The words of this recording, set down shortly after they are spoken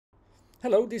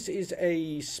Hello, this is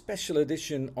a special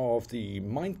edition of the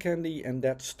Mind Candy, and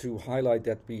that's to highlight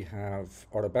that we are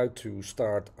about to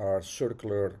start our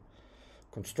circular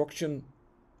construction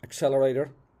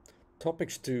accelerator.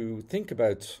 Topics to think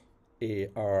about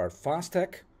are fast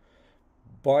tech,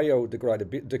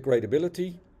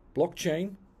 biodegradability,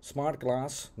 blockchain, smart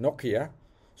glass, Nokia,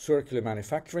 circular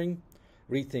manufacturing,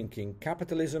 rethinking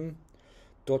capitalism,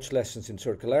 Dutch lessons in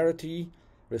circularity,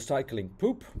 recycling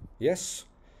poop, yes,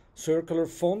 circular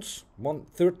funds,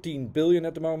 13 billion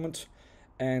at the moment,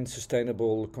 and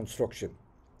sustainable construction.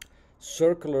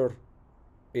 Circular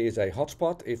is a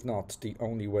hotspot, if not the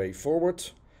only way forward.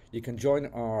 You can join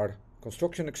our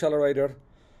construction accelerator.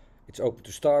 It's open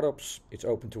to startups, it's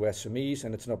open to SMEs,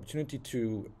 and it's an opportunity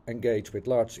to engage with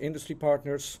large industry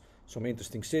partners, some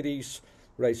interesting cities,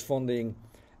 raise funding,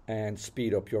 and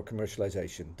speed up your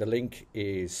commercialization. The link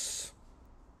is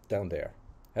down there.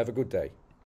 Have a good day.